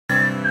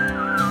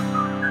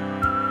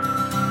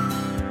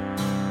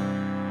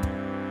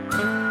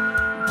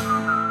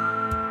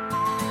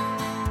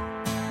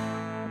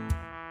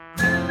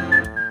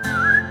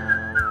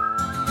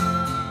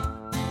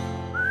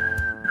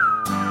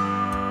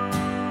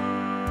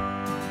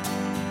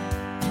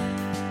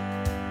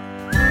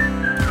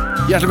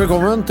Hjertelig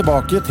velkommen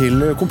tilbake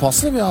til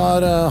Kompasset. Vi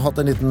har hatt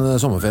en liten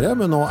sommerferie,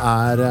 men nå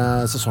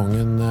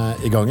sesongen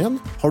i gang igjen.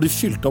 Har du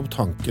fylt opp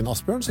tanken,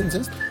 Asbjørn, siden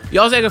sist?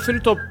 Ja, altså jeg har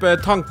fylt opp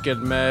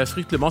tanken med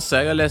fryktelig masse.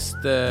 Jeg har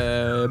lest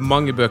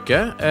mange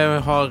bøker.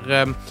 Jeg har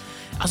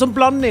altså en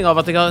blanding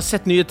av at jeg har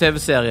sett nye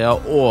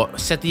TV-serier og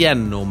sett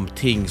gjennom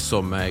ting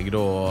som jeg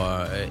da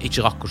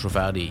ikke rakk å se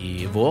ferdig i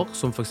vår,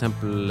 som for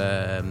eksempel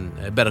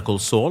Better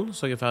Call Saul,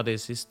 så jeg er ferdig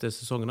i siste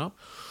sesongen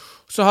av.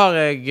 Så har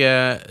jeg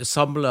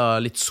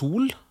samlet litt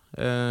sol,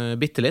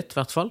 bitte litt i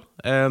hvert fall,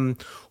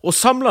 og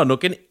samlet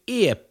noen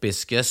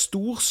episke,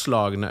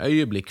 storslagne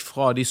øyeblikk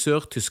fra de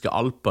sørtyske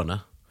Alpene.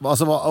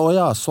 Altså,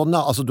 sånn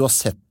ja, altså du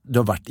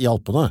har vært i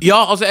Alpene?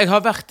 Ja, altså jeg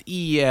har vært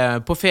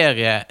på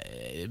ferie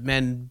med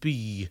en by,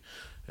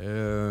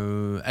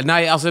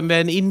 med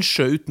en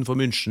innsjø utenfor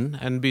München,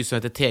 en by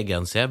som heter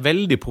Tegernsee,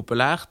 veldig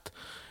populært,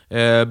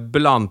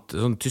 blant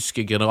sånne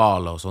tyske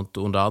generaler og sånt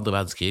under andre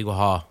verdenskrig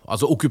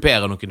og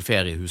okkupere noen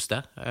feriehus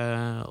der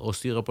og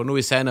styre på. Nå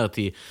i senere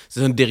tid så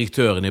sånn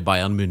direktøren i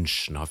Bayern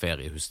München har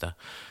feriehus der.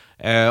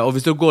 Og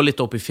hvis du går litt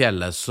opp i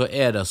fjellet så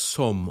det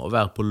som å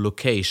være på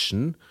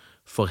location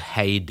for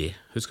Heidi.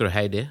 Husker du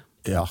Heidi?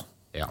 Ja.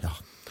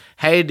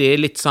 Heidi,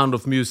 litt Sound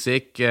of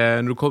Music.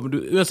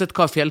 Uansett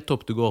hva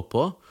fjelltopp du går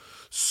på,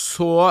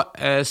 så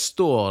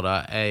står det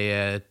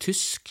en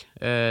tysk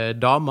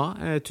dame,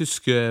 en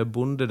tysk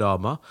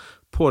bondedame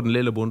på den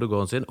lille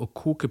bondegården sin og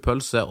koker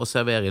pølse og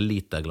serverer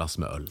literglass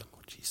med øl.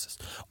 Jesus.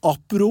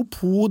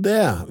 Apropos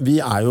det, vi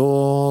jo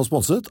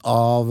sponset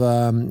av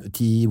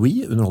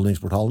TV,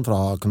 underholdningsportalen fra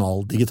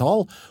Kanal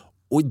Digital,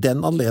 og i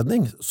den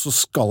anledning så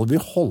skal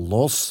vi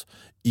holde oss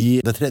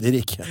i det tredje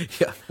riket.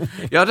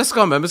 Ja, det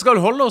skal vi. Vi skal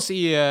holde oss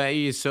i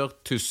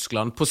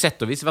Sør-Tyskland, på sett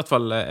og vis, i hvert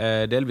fall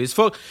delvis.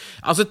 For,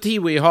 altså,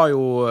 Tiwi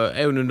jo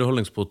en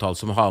underholdningsportal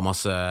som har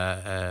masse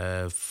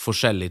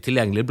forskjellig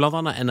tilgjengelig, blant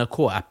annet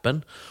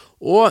NRK-appen.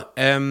 Og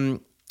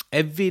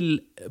jeg vil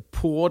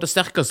på det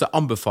sterkeste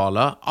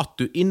anbefale at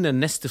du innen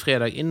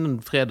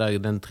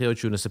fredag den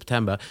 23.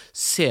 september,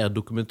 ser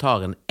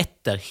dokumentaren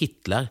Etter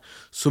Hitler,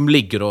 som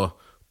ligger da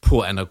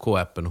på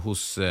NRK-appen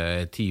hos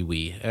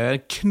Tiwi.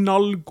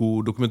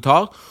 Knallgod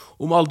dokumentar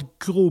om alt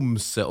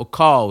grumset og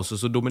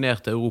kaoset som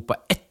dominerte Europa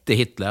etter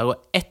Hitler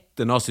og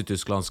etter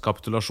Nazi-Tysklands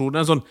kapitulasjon.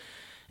 En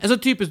sånn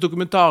typisk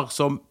dokumentar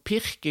som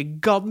pirker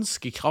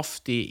ganske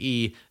kraftig i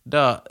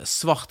det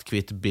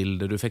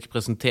svart-hvitt-bildet du fikk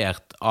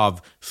presentert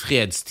av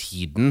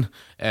fredstiden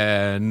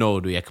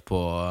når du gikk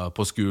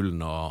på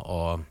skolen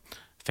og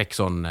fikk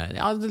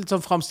litt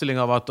sånn fremstilling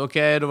av at ok,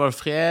 da var det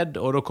fred,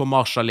 og da kom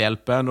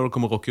Marshall-hjelpen, og da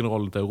kom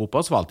rock'n'roll til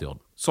Europa, så var alt i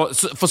orden.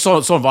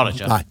 Sånn var det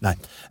ikke. Nei.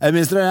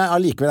 Mens dere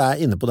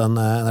allikevel inne på den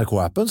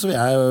NRK-appen, så vil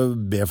jeg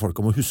be folk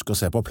om å huske å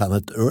se på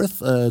Planet Earth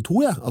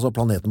 2, altså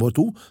planeten vår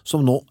 2,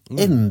 som nå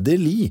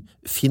endelig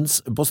finnes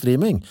på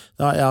streaming.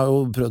 Jeg har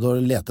jo prøvd å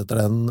lete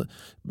etter den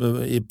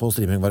på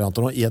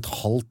streamingvarianter nå i et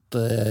halvt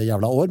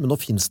jævla år, men nå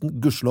finnes den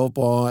gudskjelov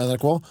på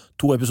NRK,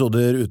 2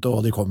 episoder ute,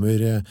 og de kommer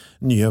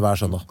nye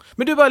hver søndag.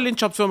 Men du, bare litt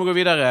kjapt før vi går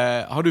videre,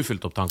 har du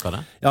fylt opp tankene?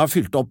 Jeg har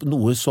fylt opp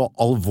noe så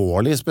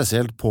alvorlig,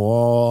 spesielt på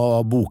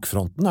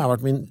bokfronten. Det har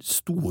vært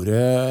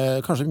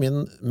kanskje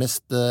min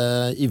mest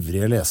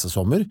ivrige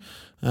lesesommer.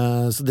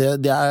 Så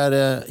det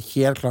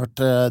helt klart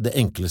det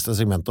enkleste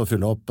segmentet å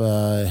fylle opp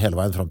hele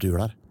veien frem til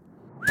jul her.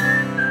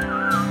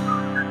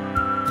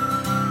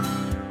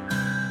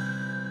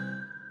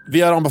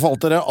 Vi har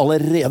anbefalt dere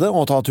allerede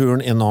å ta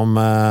turen innom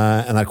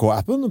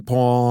NRK-appen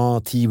på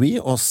TV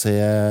og se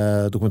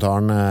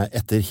dokumentaren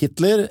Etter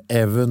Hitler,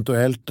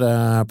 eventuelt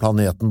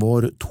Planeten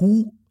vår 2.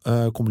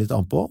 Kommer litt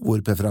an på hvor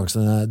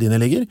preferansene dine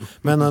ligger.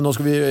 Men nå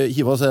skal vi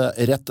hive oss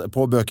rett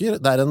på bøker.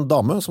 Det en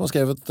dame som har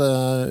skrevet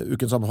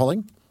ukens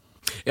anbefaling.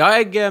 Ja,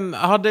 jeg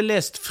hadde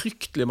lest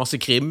fryktelig masse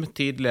krim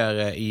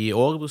tidligere i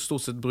år.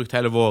 Stort sett brukt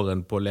hele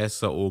våren på å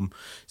lese om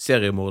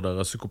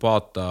seriemordere,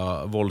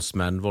 psykopater,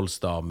 voldsmenn,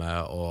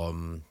 voldsdamer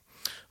og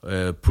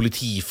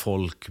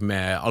politifolk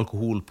med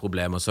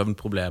alkoholproblemer,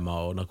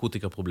 søvnproblemer og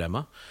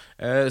narkotikaproblemer.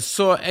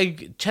 Så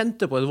jeg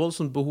kjente på et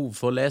voldsomt behov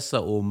for å lese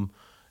om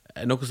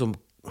noe som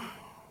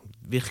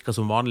virker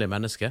som vanlige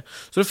mennesker.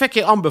 Så det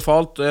fikk jeg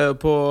anbefalt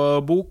på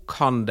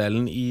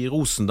bokhandelen i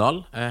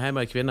Rosendal,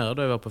 hjemme i Kvinner,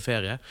 da jeg var på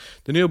ferie.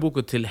 Den nye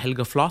boka til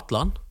Helga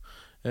Flatland,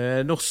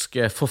 norsk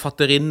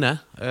forfatterinne,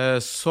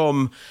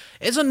 som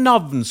sånn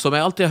navn som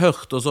jeg alltid har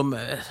hørt, og som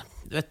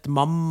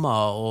mamma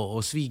og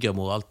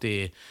svigermor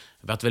alltid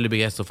vært veldig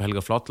begeistret for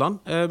Helga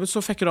Flatland. Men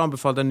så fikk jeg da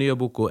anbefalt den nye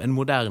boka En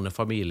moderne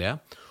familie,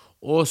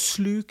 og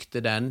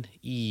slukte den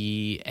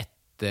i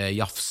et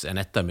jafs en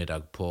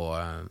ettermiddag på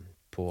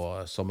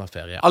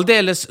sommerferie.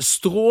 Aldeles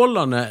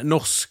strålende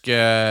norsk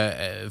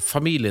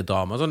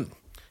familiedrama. Sånn,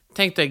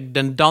 tenkte jeg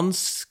den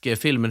danske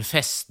filmen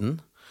Festen,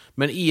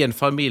 men i en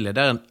familie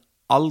der en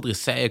aldri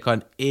sier hva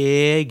en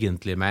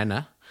egentlig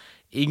mener.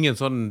 Ingen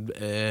sånn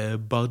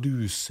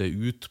barduse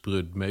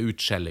utbrudd med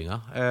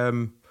utskjellinger.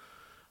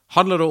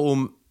 Handler det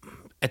om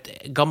et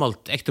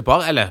gammelt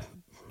ektepar, eller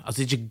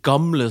altså ikke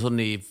gamle sånn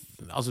de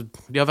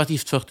har vært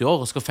gift 40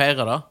 år og skal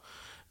feire det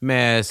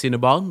med sine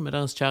barn, med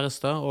deres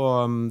kjæreste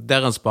og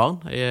deres barn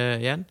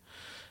igjen.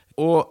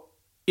 Og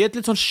i et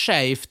litt sånn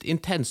skjevt,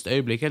 intenst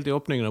øyeblikk, helt i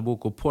åpningen av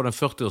boka, på den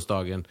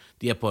 40-årsdagen,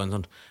 de på en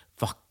sånn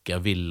vakker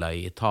villa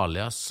i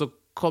Italia, så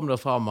kom det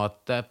fram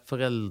at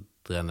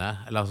foreldrene,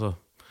 eller altså,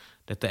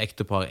 dette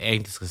ekteparet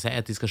egentlig skal si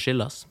at de skal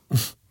skilles.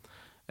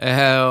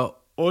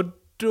 Og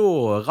da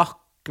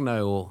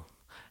rakner jo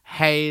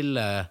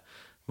hele,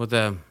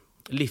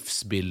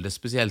 livsbildet,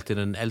 spesielt til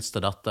den eldste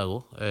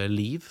datteren,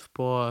 Liv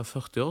på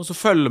 40 år. Og så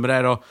følger vi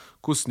det da,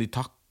 hvordan de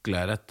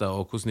takler dette,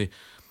 og hvordan de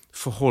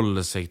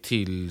forholder seg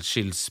til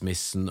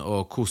skilsmissen,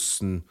 og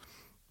hvordan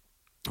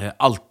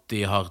alt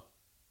de har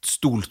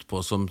stolt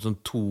på som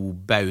to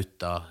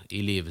bauta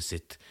i livet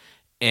sitt,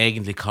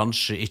 egentlig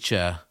kanskje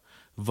ikke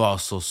var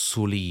så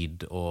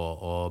solid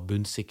og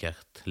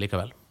bunnsikkert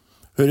likevel.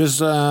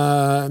 Høres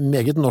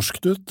meget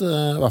norskt ut,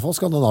 i hvert fall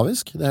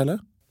skandinavisk, det hele.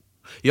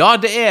 Ja,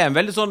 det en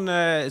veldig sånn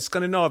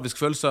skandinavisk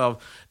følelse av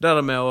det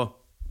der med å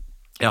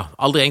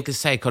aldri egentlig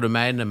si hva du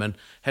mener, men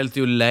helt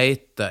til å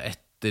lete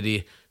etter de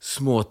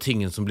små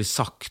tingene som blir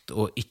sagt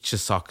og ikke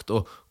sagt,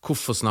 og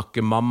hvorfor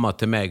snakker mamma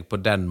til meg på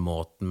den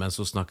måten, mens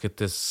hun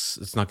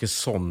snakker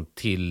sånn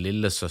til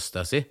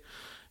lillesøster si,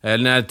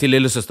 eller til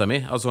lillesøster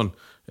mi, altså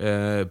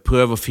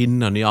prøve å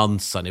finne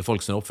nyansene i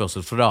folks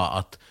oppførsel, for da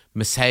at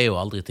vi sier jo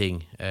aldri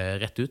ting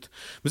rett ut.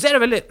 Men så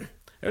det veldig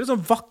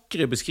sånn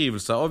vakre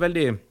beskrivelser, og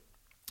veldig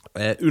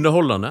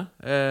underholdende,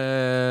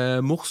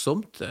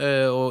 morsomt,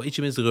 og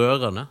ikke minst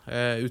rørende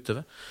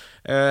utover.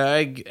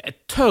 Jeg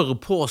tør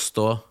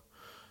påstå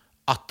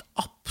at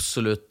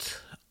absolutt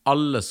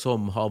alle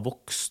som har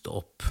vokst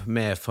opp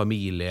med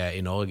familie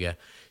i Norge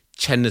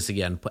kjenner seg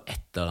igjen på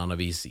et eller annet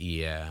vis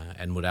i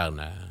en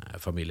moderne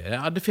familie.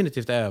 Ja,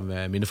 definitivt av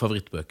mine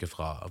favorittbøker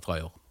fra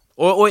i år.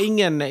 Og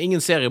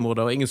ingen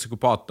seriemorder, ingen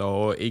psykopater,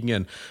 og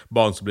ingen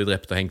barn som blir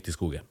drept og hengt i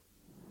skogen.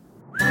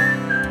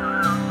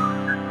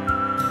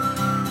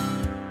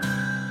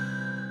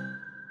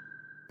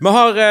 Vi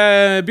har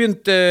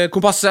begynt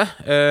Kompasset,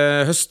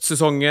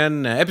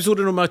 høstsesongen.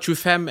 Episode nummer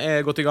 25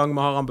 gått i gang. Vi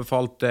har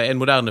anbefalt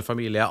En moderne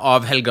familie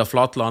av Helga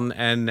Flatland.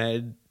 En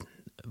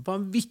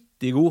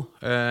vanvittig god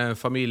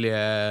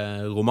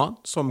familieroman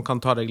som kan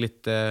ta deg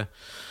litt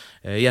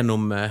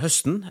gjennom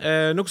høsten.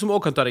 Noe som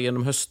også kan ta deg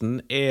gjennom høsten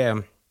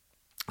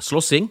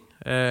slåssing,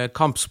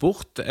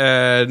 kampsport.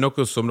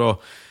 Noe som da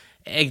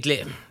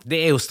egentlig, det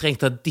jo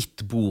strengt av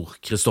ditt bord,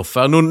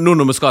 Kristoffer, nå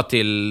når vi skal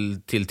til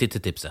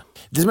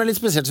tittetipset. Det som litt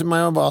spesielt, som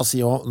jeg bare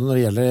si også, når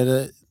det gjelder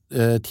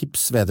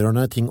tips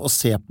vedrørende ting å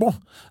se på,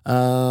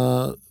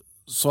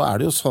 så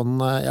det jo sånn,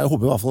 jeg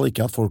håper i hvert fall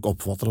ikke at folk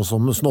oppfatter oss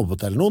som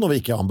snobbet eller noe, når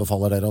vi ikke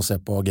anbefaler dere å se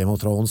på Game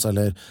of Thrones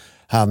eller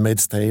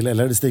Handmaid's Tale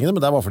eller disse tingene,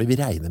 men det bare fordi vi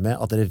regner med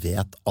at dere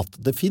vet at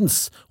det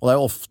finnes. Og det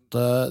jo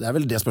ofte, det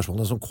vel det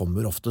spørsmålet som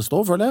kommer oftest da,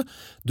 føler jeg.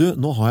 Du,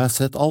 nå har jeg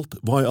sett alt,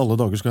 hva i alle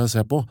dager skal jeg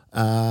se på?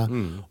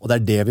 Og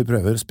det det vi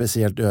prøver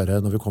spesielt å gjøre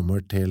når det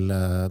kommer til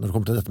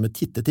dette med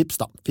tittetips,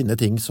 da. Finne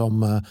ting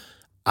som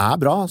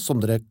bra,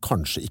 som dere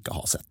kanskje ikke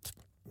har sett.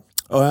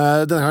 Og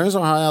denne gangen så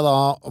har jeg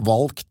da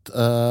valgt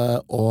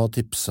å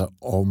tipse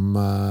om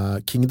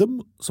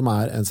Kingdom, som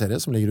en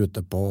serie som ligger ute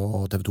på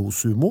TV2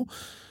 Sumo.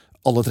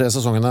 Alle 3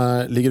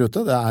 sesongene ligger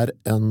ute. Det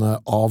en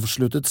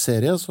avsluttet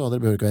serie, så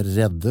dere behøver ikke være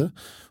redde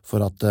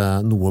for at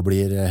noe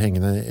blir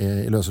hengende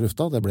i løse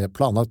lufta. Det ble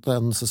planlagt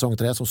en sesong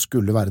 3 som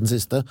skulle være den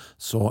siste,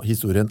 så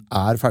historien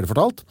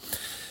ferdigfortalt.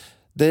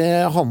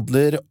 Det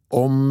handler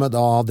om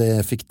da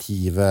det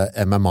fiktive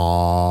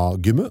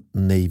MMA-gymmet,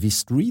 Navy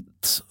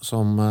Street,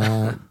 som...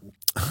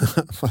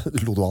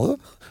 Lo du av det?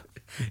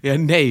 Ja,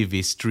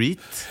 Navy Street.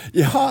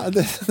 Ja,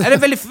 det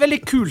veldig, veldig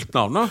kult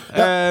navn, da.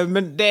 Ja.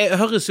 Men det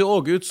høres jo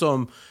også ut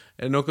som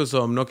noe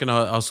som noen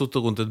har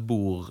suttet rundt et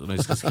bord når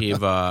de skal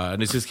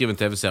skrive en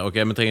TV-serie. Ok,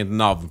 vi trenger et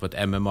navn på et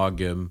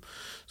MMA-gym,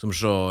 som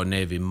så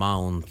Navy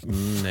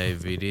Mountain,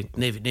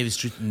 Navy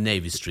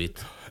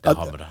Street. Der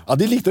har vi det. Ja,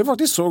 de likte det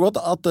faktisk så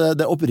godt at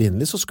det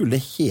opprinnelig så skulle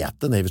det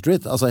hete Navy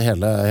Street, altså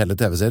hele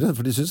TV-serien,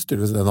 for de synes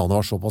tydeligvis det navnet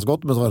var såpass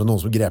godt, men så var det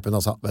noen som grep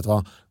inn og sa, vet du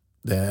hva,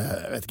 det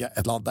vet ikke,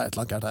 et eller annet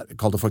gærent her,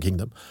 kall det for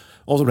Kingdom.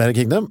 Og så ble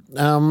det Kingdom.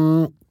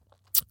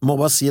 Må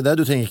bare si det,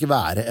 du trenger ikke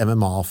være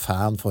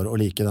MMA-fan for å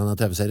like denne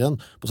TV-serien,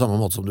 på samme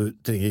måte som du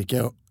trenger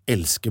ikke å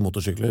elske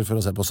motorsykler for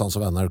å se på Sons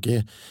of Anarchy.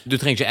 Du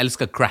trenger ikke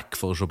elske crack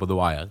for å se på The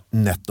Wire.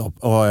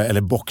 Nettopp,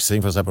 eller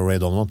boxing for å se på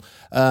Ray Donovan.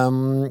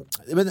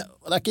 Men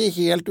det ikke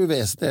helt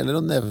uvesentlig heller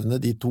å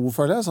nevne de to,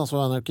 føler jeg, Sons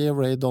of Anarchy og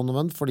Ray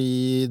Donovan,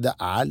 fordi det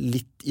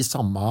litt i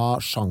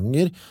samme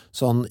sjanger,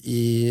 sånn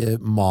i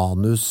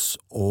manus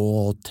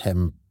og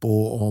tempo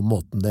og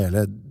måten det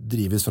hele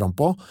drives fram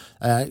på.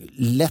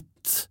 Lett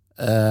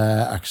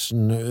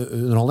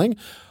action-underholdning.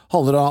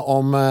 Handler da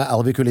om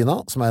Alvi Kulina,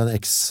 som en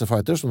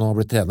ex-fighter som nå har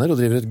blitt trener og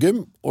driver et gym,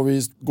 og vi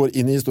går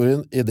inn i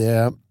historien i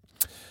det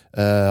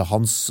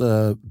hans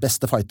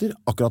beste fighter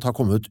akkurat har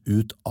kommet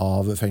ut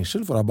av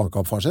fengsel for å ha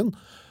banket opp far sin,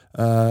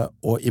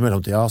 og i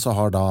mellomtida så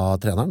har da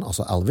treneren,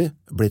 altså Alvi,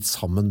 blitt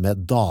sammen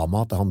med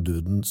dama til han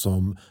duden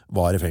som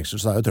var i fengsel,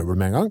 så det jo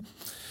trøbbel med en gang.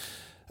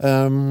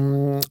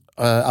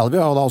 Alvy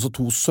har da også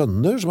 2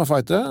 sønner som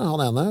fightere.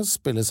 Han ene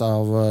spilles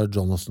av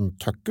Jonathan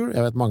Tucker.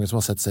 Jeg vet mange som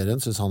har sett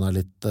serien synes han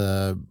litt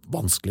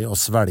vanskelig å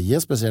svelge,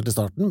 spesielt i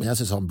starten, men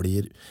jeg synes han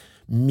blir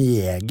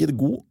meget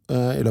god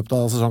i løpet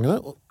av sesongene.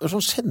 Og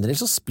sånn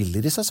generelt så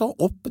spiller de seg så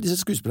opp, disse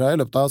skuespillere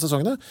i løpet av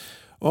sesongene.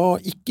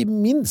 Og ikke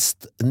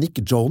minst Nick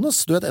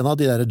Jonas, du vet en av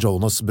de der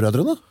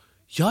Jonas-brødrene?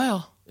 Ja.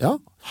 Ja.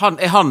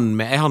 Er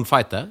han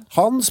fighter?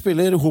 Han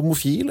spiller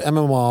homofil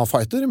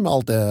MMA-fighter med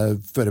alt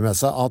det fører med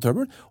seg av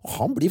trøbbel, og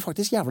han blir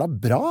faktisk jævla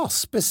bra,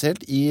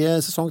 spesielt i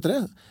sesong 3.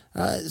 Jeg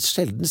har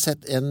sjelden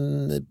sett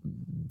en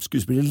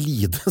skuespiller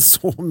lide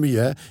så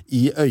mye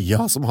i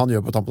øya som han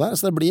gjør på tampen der,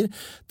 så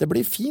det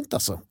blir fint,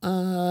 altså.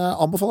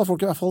 Anbefaler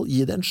folk i hvert fall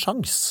gi det en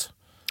sjans.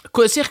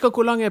 Cirka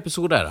hvor lang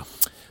episode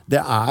det?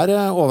 Det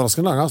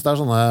overraskende langt, det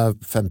sånne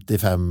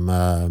 55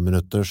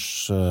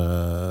 minutters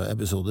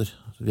episoder.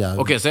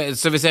 Ok,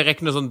 så hvis jeg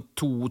rekner sånn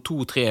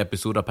 2-3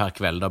 episoder per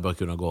kveld, da bør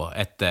kunne gå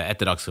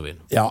etter Dagsrevyen?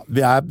 Ja,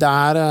 det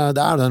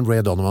den Ray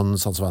Donovan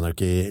Sons of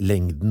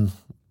Anarchy-lengden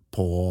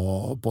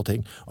på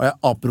ting. Og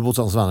apropos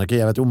Sons of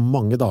Anarchy, jeg vet jo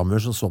mange damer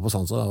som så på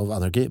Sons of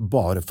Anarchy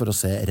bare for å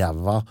se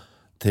ræva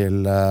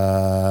til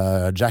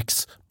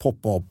Jax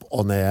poppe opp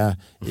og ned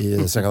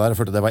i senga der. Jeg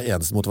følte det var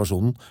eneste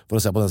motivasjonen for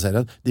å se på den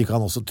serien. De kan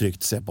også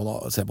trygt se på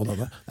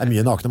denne. Det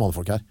mye nakne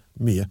mannfolk her.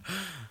 Mye.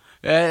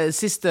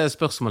 Siste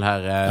spørsmål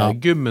her.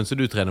 Gymmen som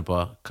du trener på,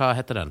 hva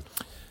heter den?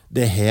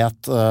 Det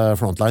het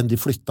Frontline.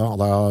 De flytta, og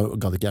da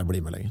gadd ikke jeg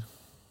bli med lenger.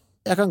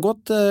 Jeg kan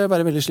godt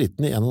være veldig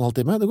sliten i 1,5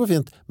 time, det går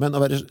fint. Men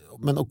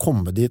å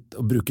komme dit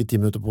og bruke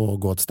 10 minutter på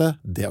å gå et sted,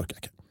 det orker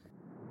jeg ikke.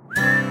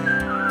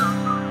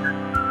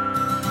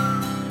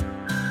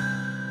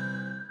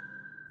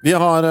 Vi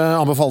har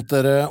anbefalt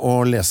dere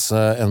å lese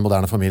En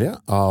moderne familie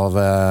av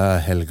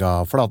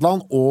Helga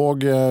Flatland,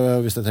 og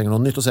hvis dere trenger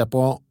noe nytt å se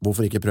på,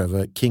 hvorfor ikke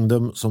prøve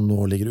Kingdom, som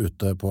nå ligger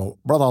ute på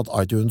blant annet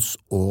iTunes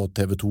og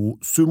TV2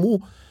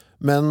 Sumo.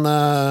 Men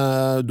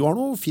du har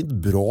noe fint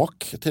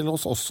bråk til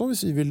oss også,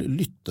 hvis vi vil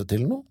lytte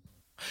til noe.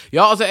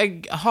 Ja, altså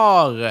jeg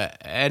har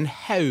en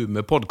haug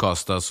med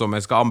podcaster som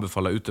jeg skal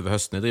anbefale utover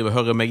høsten. Jeg driver og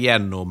hører meg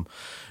gjennom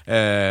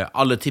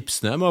alle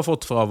tipsene vi har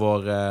fått fra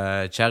våre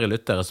kjære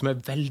lyttere, som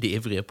veldig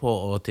ivrige på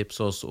å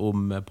tipse oss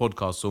om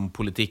podcast om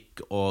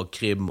politikk og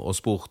krim og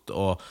sport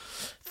og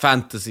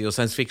fantasy og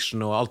science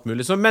fiction og alt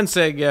mulig. Så mens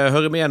jeg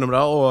hører meg gjennom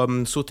det og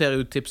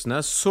sorterer ut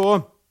tipsene,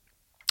 så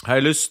har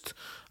jeg lyst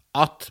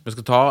at vi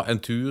skal ta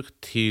en tur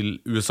til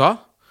USA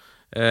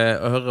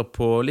og høre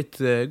på litt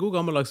god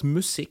gammeldags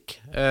musikk.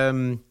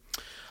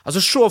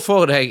 Altså, se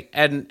for deg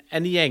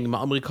en gjeng med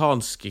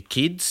amerikanske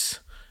kids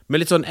med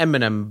litt sånn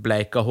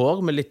Eminem-bleika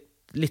hår, med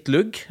litt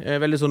lugg,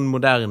 veldig sånn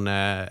moderne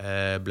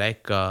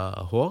bleika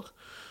hår.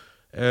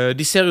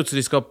 De ser ut som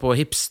de skal på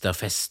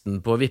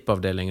hipsterfesten på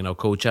VIP-avdelingen av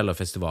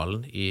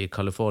Coachella-festivalen i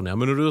California.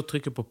 Men når du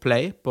trykker på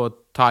play på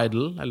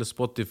Tidal eller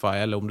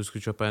Spotify, eller om du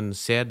skulle kjøpe en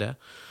CD,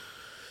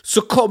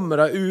 så kommer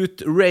det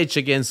ut Rage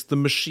Against the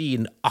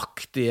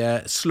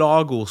Machine-aktige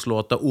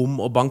slagordslåter om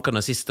å banke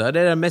nazister.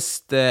 Det det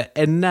mest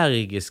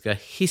energiske,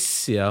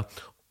 hissige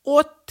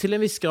og til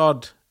en viss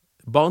grad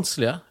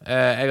barnslige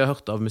jeg har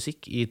hørt av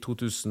musikk i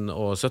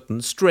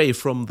 2017. Stray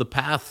from the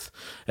Path.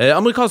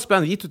 Amerikansk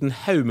band gitt ut en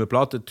haug med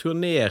plate,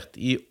 turnert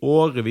i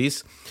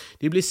årevis.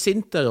 De blir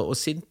sintere og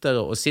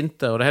sintere og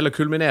sintere, og det hele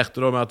kulminerte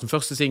da med at den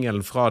første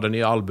singelen fra det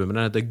nye albumet,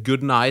 den heter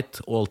Good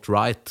Night,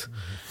 Alt-Right.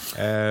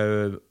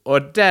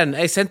 Og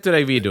jeg sendte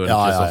deg videoen,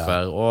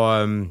 Kristoffer,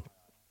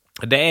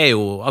 og det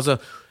jo, altså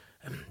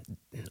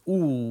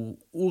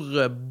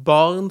ordet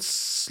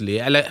barnslig,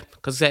 eller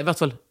hva skal jeg si, i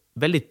hvert fall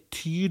veldig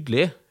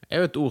tydelig,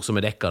 jo et ord som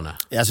dekkende.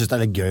 Jeg synes det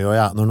litt gøy,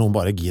 og når noen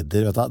bare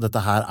gidder, vet du,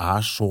 dette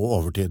her så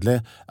overtydelig.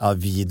 Ja,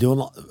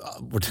 videoen,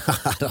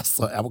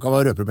 altså, jeg kan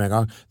bare røpe med en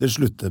gang, det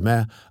slutter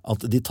med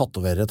at de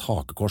tatoverer et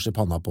hakekors i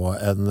panna på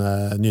en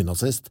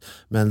nynazist,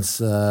 mens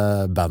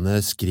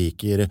bandet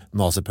skriker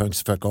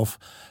nazipunks fuck off.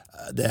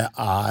 Det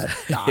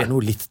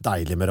noe litt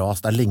deilig med ras.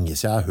 Det lenge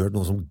siden jeg har hørt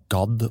noen som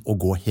gadd å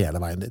gå hele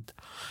veien dit.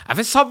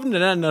 Jeg savner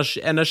den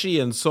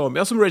energien som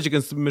Rage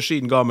Against the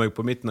Machine ga meg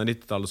på midten av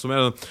 90-tallet, som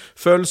den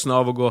følelsen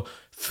av å gå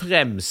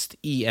fremst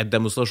i et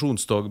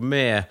demonstrasjonstog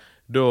med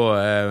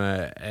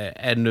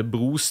en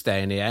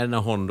brostein i ene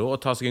hånden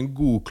og ta seg en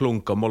god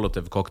klunk av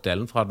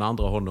Molotov-cocktailen fra den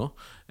andre hånden.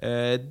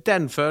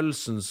 Den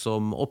følelsen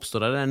som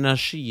oppstår der, den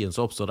energien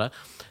som oppstår der,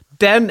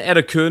 den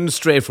det kun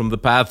Stray from the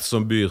Path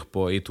som byr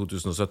på i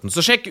 2017.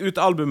 Så sjekk ut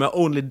albumet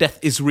Only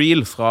Death is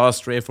Real fra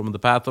Stray from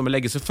the Path, og vi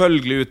legger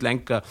selvfølgelig ut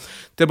lenker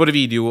til både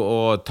video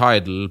og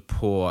Tidal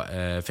på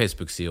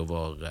Facebook-siden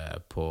vår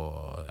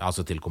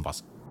altså til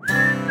Kompass.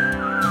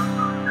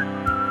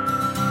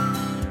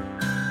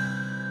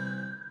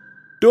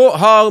 Da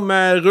har vi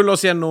rullet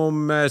oss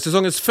gjennom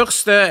sesongens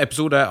første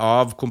episode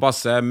av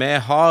Kompasset. Vi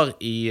har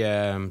i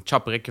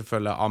kjapp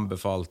rekkefølge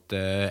anbefalt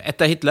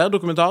Etter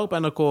Hitler-dokumentar på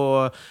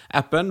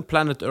NRK-appen,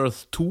 Planet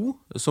Earth 2,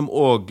 som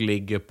også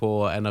ligger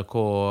på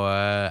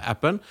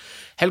NRK-appen.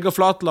 Helga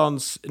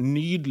Flatlands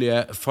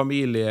nydelige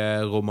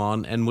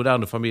familieroman En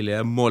moderne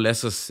familie må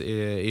leses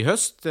i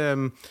høst.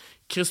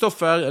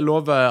 Kristoffer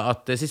lover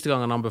at det siste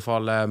gang han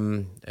anbefaler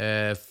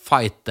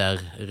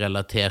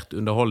fighter-relatert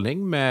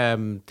underholdning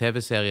med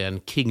TV-serien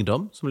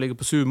Kingdom, som ligger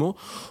på Sumo.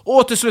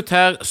 Og til slutt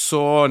her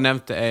så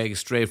nevnte jeg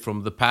Straight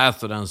From The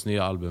Path og dens nye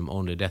album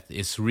Only Death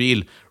Is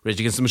Real. Rage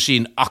Against the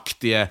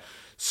Machine-aktige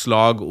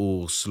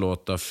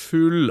slagordslåter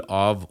full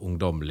av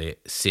ungdomlig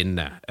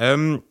sinne.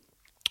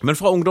 Men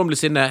fra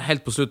ungdomlig sinne,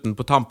 helt på slutten,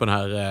 på tampen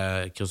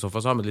her, Kristoffer,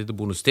 så har vi et lite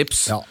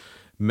bonustips. Ja.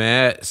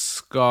 Vi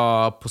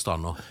skal på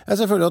strand nå.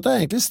 Jeg ser føler at jeg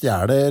egentlig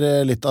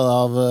stjeler litt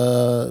av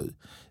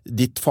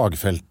ditt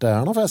fagfelt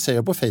her nå, for jeg ser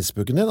jo på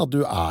Facebooken din at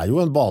du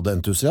jo en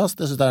badeentusiast.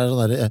 Jeg synes det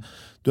sånn der,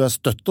 du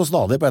støtt og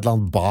stadig på et eller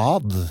annet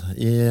bad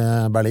i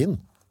Berlin.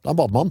 Du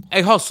en bademann.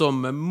 Jeg har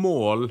som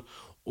mål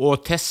å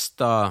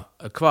teste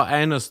hver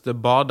eneste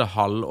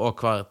badehall og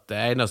hvert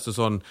eneste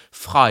sånn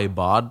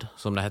freibad,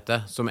 som det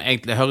heter, som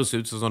egentlig høres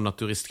ut som sånn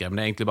naturistgreie,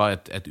 men det egentlig bare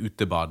et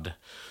utebad.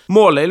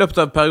 Målet i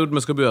løpet av perioden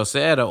vi skal bo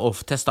så det å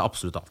teste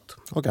absolutt alt.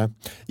 Ok.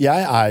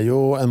 Jeg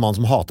jo en mann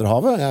som hater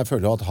havet. Jeg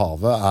føler jo at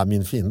havet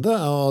min fiende,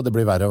 og det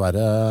blir verre og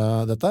verre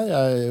dette.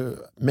 Jeg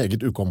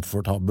meget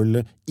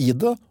ukomfortabel i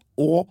det,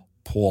 og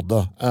på det.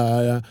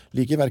 Jeg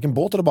liker hverken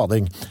båt eller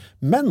bading.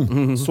 Men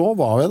så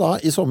var vi da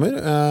i sommer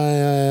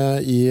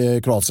i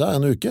Kroatia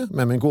en uke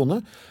med min kone,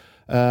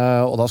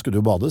 og da skulle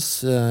det jo bades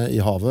i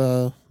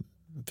havet,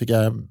 fikk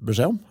jeg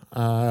beskjed om.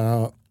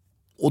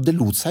 Og det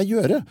lot seg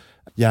gjøre.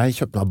 Jeg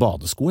kjøpte meg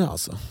badesko,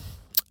 altså.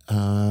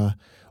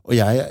 Og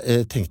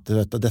jeg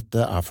tenkte at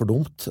dette for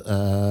dumt.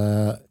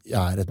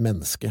 Jeg et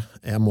menneske.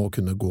 Jeg må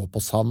kunne gå på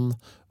sand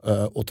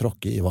og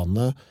tråkke i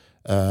vannet.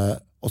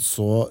 Og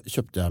så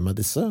kjøpte jeg med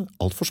disse.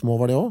 Alt for små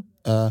var det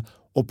også.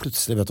 Og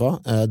plutselig, vet du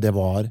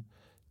hva,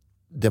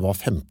 det var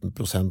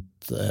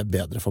 15%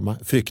 bedre for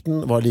meg.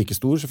 Frykten var like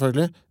stor,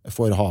 selvfølgelig,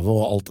 for havet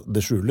og alt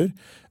det skjuler.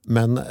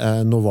 Men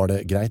nå var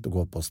det greit å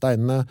gå på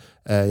steinene.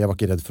 Jeg var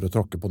ikke redd for å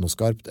tråkke på noe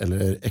skarpt,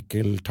 eller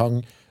ekkel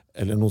tang,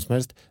 eller noe som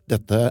helst.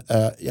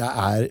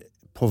 Jeg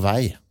på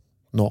vei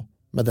nå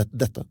med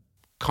dette.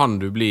 Kan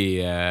du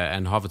bli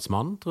en havets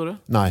mann, tror du?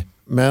 Nei,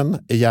 men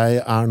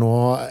jeg nå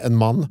en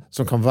mann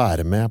som kan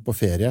være med på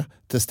ferie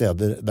til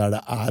steder der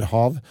det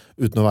hav,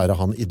 uten å være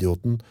han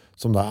idioten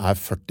som da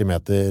 40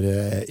 meter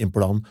inn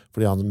på land,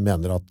 fordi han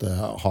mener at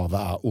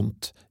havet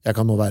ondt. Jeg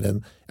kan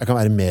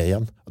være med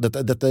igjen.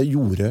 Dette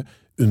gjorde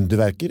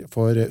underverker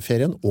for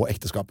ferien og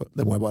ekteskapet.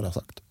 Det må jeg bare ha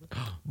sagt.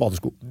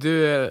 Badesko.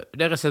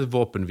 Dere har sett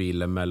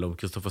våpenhvile mellom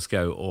Kristoffer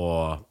Schau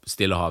og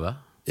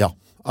Stillehavet? Ja.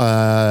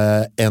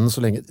 Enn så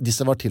lenge,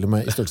 disse var til og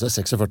med i størrelse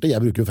 46, jeg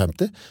bruker jo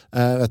 50,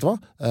 vet du hva?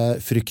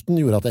 Frykten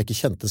gjorde at jeg ikke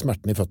kjente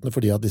smerten i føttene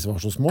fordi at disse var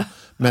så små,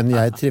 men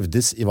jeg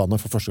trivdes i vannet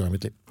for første gang i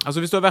mitt liv.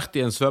 Altså hvis du har vært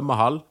i en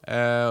svømmehall,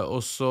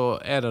 og så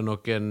det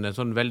noen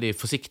sånn veldig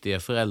forsiktige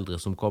foreldre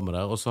som kommer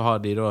der, og så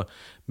har de da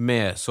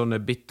med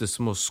sånne bitte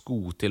små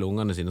sko til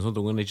ungene sine, sånn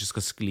at ungene ikke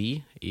skal skli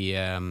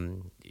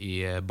i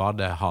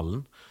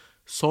badehallen.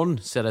 Sånn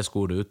ser de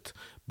skoene ut,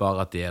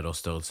 bare at de da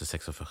størrelse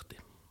 46.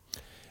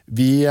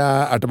 Vi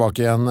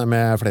tilbake igjen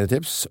med flere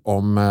tips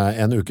om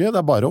en uke.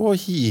 Det bare å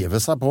hive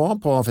seg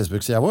på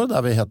Facebook-siden vår,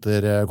 der vi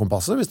heter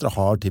Kompasset, hvis dere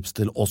har tips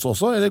til oss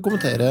også, eller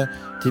kommentere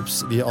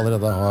tips vi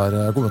allerede har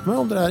kommet med,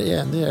 om dere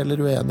enige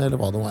eller uenige,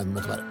 eller hva det enn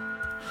måtte være.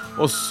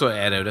 Og så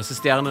det jo disse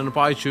stjernene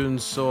på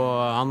iTunes og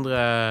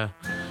andre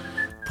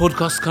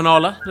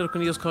podcastkanaler, der dere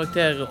kan gi oss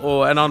karakter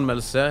og en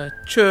anmeldelse.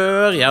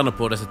 Kjør gjerne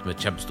på, det setter vi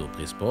kjempestor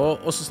pris på,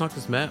 og så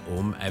snakkes vi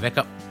om en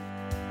vekka.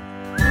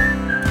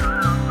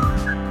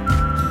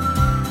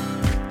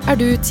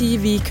 Du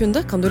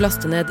TV-kunde, kan du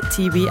laste ned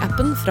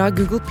TV-appen fra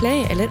Google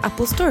Play eller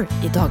Apple Store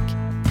i dag.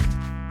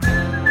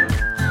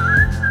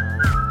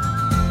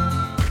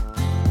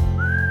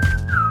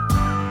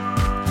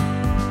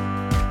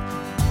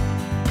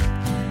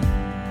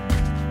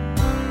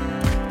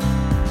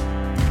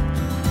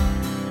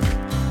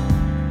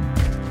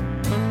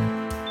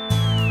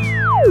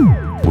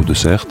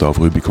 Produsert av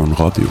Rubicon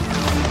Radio.